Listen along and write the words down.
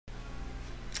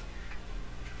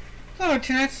Hello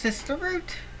Internet, Sister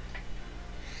Root.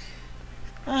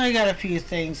 I got a few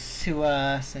things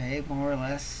to say, more or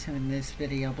less, in this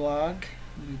video blog.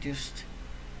 Let me just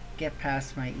get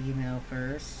past my email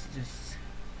first. There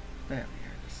we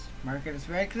are. Just mark it as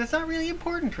red, because it's not really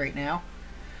important right now.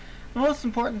 The most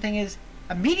important thing is,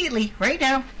 immediately, right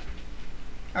now,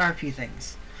 are a few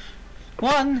things.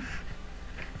 One,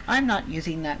 I'm not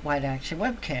using that wide action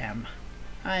webcam.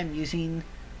 I'm using,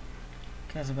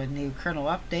 because of a new kernel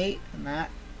update and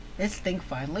that, this thing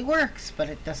finally works, but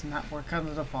it does not work on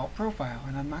the default profile,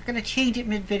 and I'm not going to change it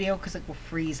mid-video because it will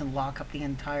freeze and lock up the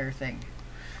entire thing.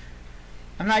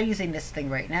 I'm not using this thing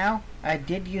right now. I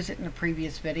did use it in a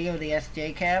previous video, the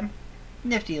SJ cam.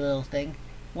 Nifty little thing.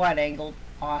 Wide angle.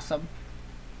 Awesome.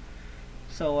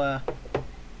 So, I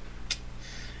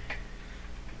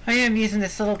am using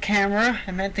this little camera.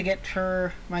 I meant to get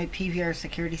for my PVR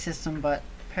security system, but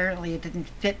apparently it didn't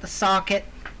fit the socket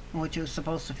which it was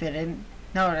supposed to fit in.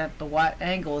 No, that the wide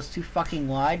angle is too fucking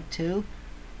wide too.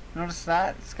 Notice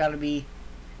that? It's got to be,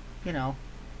 you know,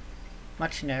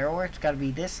 much narrower. It's got to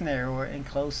be this narrower and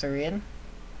closer in.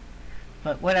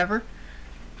 But whatever.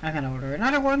 I'm gonna order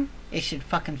another one. It should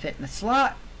fucking fit in the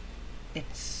slot.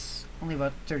 It's only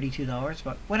about $32,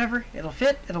 but whatever. It'll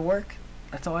fit. It'll work.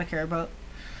 That's all I care about.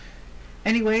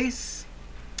 Anyways,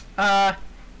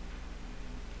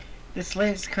 this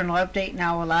latest kernel update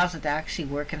now allows it to actually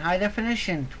work in high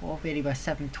definition, 1280 by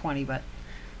 720. But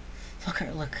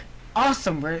look,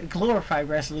 awesome glorified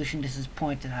resolution this is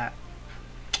pointed at.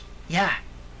 Yeah,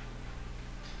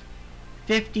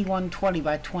 5120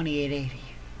 by 2880.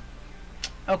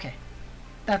 Okay,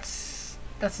 that's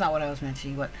not what I was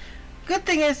mentioning. But good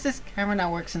thing is this camera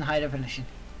now works in high definition.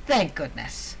 Thank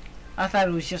goodness. I thought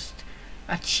it was just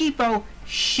a cheapo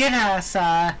shit ass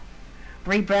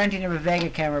rebranding of a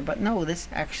Vega camera, but no, this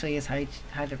actually is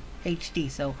HD,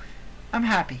 so I'm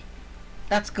happy.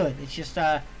 That's good. It's just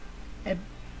there's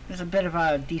a bit of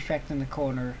a defect in the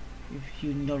corner. If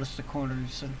you notice the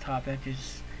corners and top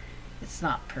edges, it's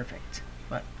not perfect,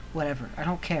 but whatever. I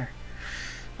don't care.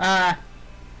 The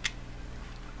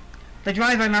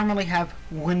drive I normally have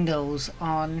Windows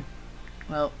on.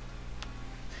 Well,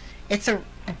 it's a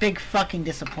big fucking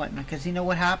disappointment, because you know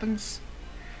what happens?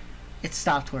 It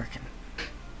stopped working.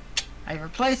 I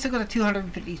replaced it with a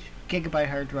 250 gigabyte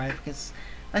hard drive because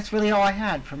that's really all I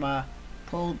had from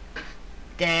pulled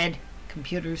dead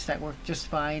computers that work just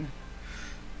fine.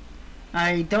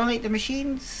 I donate the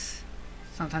machines.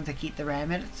 Sometimes I keep the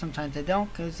RAM in it, sometimes I don't,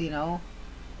 because you know,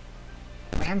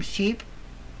 RAM's cheap,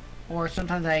 or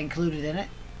sometimes I include it in it.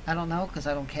 I don't know, because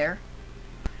I don't care.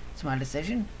 It's my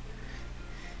decision.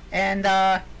 And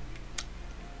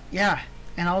yeah,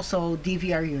 and also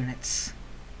DVR units.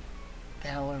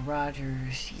 Bell or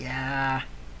Rogers, yeah.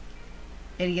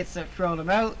 Idiots that throw them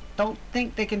out don't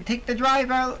think they can take the drive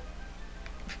out.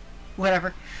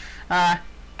 Whatever.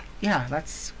 Yeah,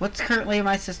 that's what's currently in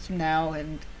my system now,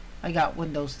 and I got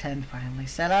Windows 10 finally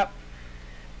set up.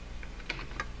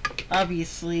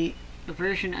 Obviously, the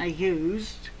version I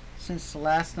used, since the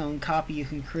last known copy you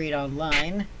can create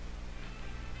online,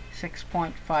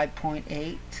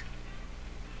 6.5.8.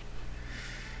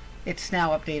 It's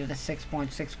now updated to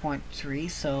 6.6.3,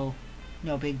 so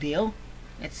no big deal.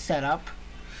 It's set up.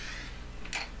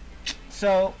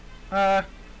 So, that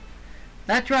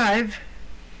drive,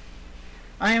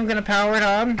 I am going to power it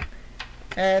on,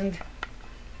 and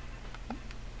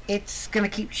it's going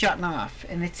to keep shutting off,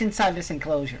 and it's inside this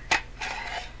enclosure.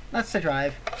 That's the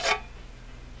drive.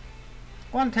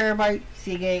 1 terabyte,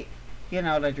 Seagate, you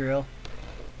know the drill.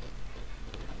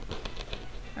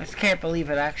 I just can't believe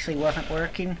it actually wasn't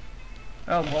working.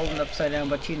 Oh, I'm holding it upside down,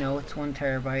 but you know, it's 1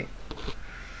 terabyte.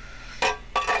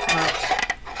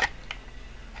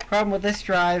 Problem with this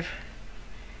drive,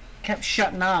 kept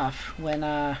shutting off when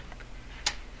I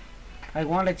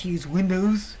wanted to use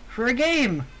Windows for a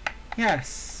game.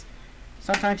 Yes.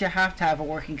 Sometimes you have to have a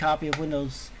working copy of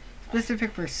Windows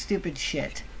specific for stupid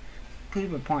shit.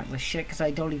 Pretty pointless shit, because I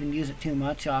don't even use it too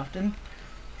much often.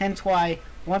 Hence why,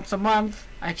 once a month,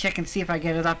 I check and see if I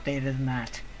get it updated and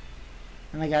that.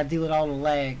 And I gotta deal with all the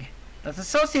lag that's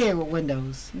associated with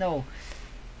Windows. No.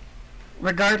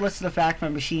 Regardless of the fact my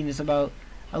machine is about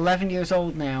 11 years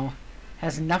old now,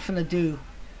 has nothing to do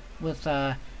with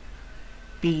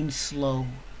being slow.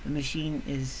 The machine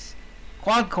is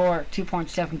quad-core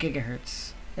 2.7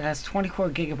 gigahertz. It has 24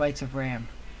 gigabytes of RAM.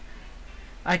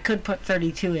 I could put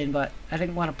 32 in, but I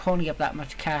didn't want to pony up that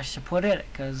much cash to put in it,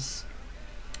 because,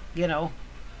 you know,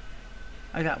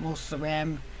 I got most of the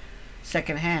RAM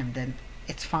second-hand, and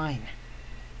it's fine.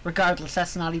 Regardless,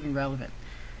 that's not even relevant.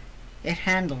 It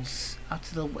handles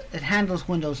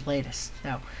Windows latest.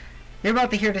 Now, You're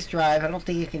about to hear this drive. I don't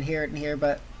think you can hear it in here,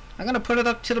 but I'm going to put it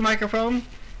up to the microphone.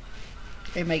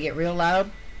 It may get real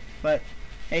loud, but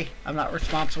hey, I'm not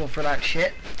responsible for that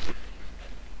shit.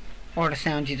 Or the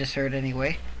sound you just heard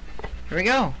anyway. Here we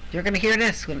go. You're going to hear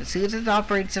this. As soon as the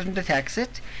operating system detects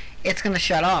it, it's going to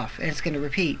shut off, and it's going to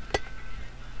repeat.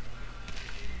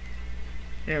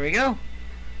 There we go.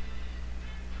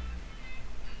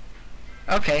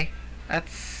 Okay,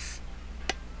 that's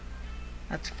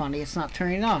funny. It's not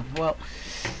turning on. Well,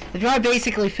 the drive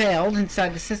basically failed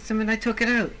inside the system, and I took it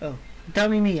out. Oh,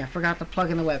 dummy me! I forgot to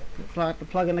plug in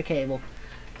the cable.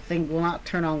 The thing will not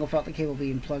turn on without the cable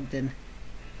being plugged in.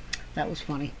 That was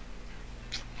funny.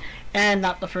 And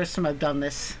not the first time I've done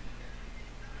this.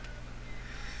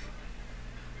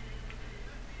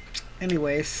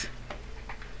 Anyways,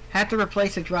 had to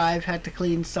replace a drive, had to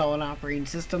clean install an operating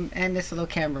system, and this little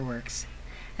camera works.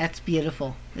 That's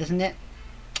beautiful, isn't it?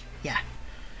 Yeah.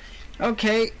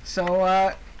 Okay,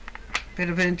 so bit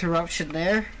of an interruption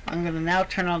there. I'm going to now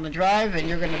turn on the drive, and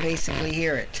you're going to basically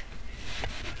hear it.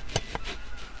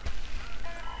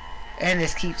 And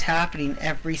this keeps happening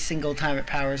every single time it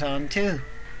powers on too.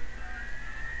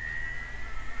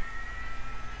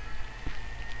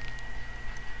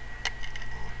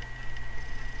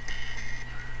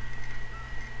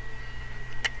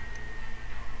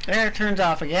 There, it turns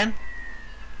off again.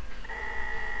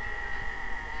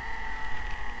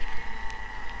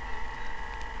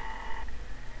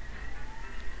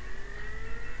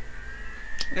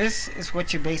 This is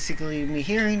what you're basically be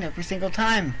hearing every single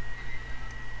time.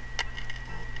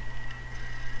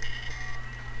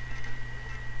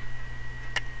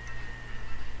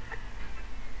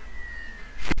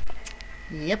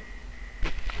 Yep.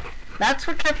 That's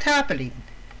what kept happening.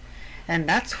 And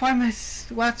that's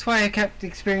why I kept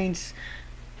experiencing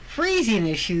freezing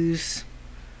issues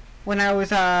when I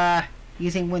was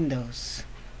using Windows.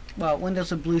 Well,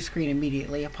 Windows would blue screen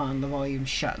immediately upon the volume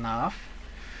shutting off.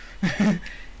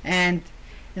 And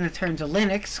in the terms of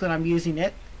Linux, when I'm using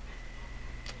it,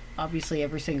 obviously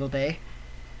every single day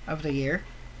of the year,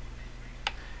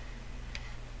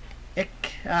 it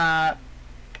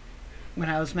when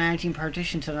I was managing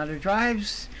partitions on other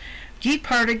drives,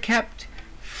 Gparted kept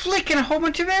flicking a whole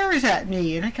bunch of errors at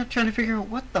me, and I kept trying to figure out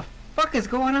what the fuck is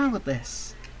going on with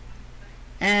this.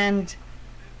 And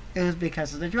it was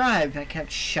because of the drive. I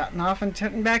kept shutting off and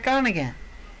turning back on again.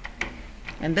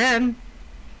 And then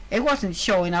it wasn't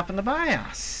showing up in the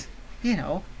BIOS, you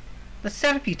know, the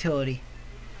setup utility.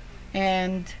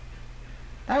 And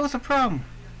that was a problem.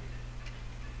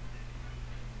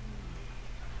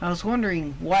 I was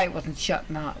wondering why it wasn't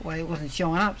why it wasn't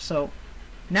showing up, so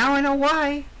now I know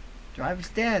why. Drive is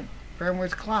dead.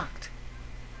 Firmware's clocked.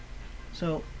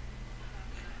 So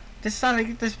just thought I'd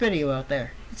get this video out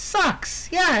there. It sucks.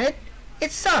 Yeah,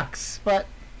 it sucks, but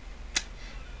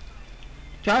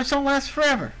drives don't last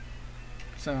forever.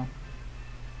 So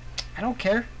I don't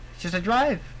care. It's just a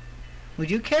drive.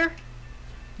 Would you care?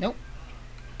 Nope.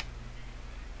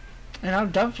 And how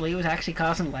dumbly it was actually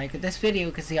causing lag with this video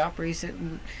because the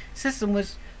operating system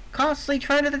was constantly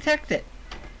trying to detect it.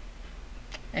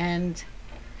 And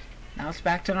now it's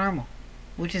back to normal,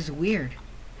 which is weird.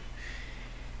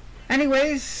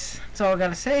 Anyways, that's all I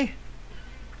gotta say.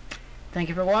 Thank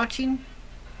you for watching.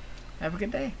 Have a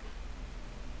good day.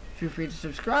 Feel free to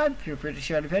subscribe. Feel free to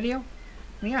share the video.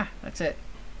 Yeah, that's it.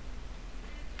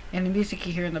 And the music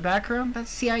you hear in the background,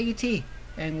 that's CIUT,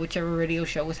 and whichever radio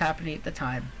show was happening at the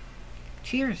time.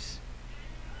 Cheers.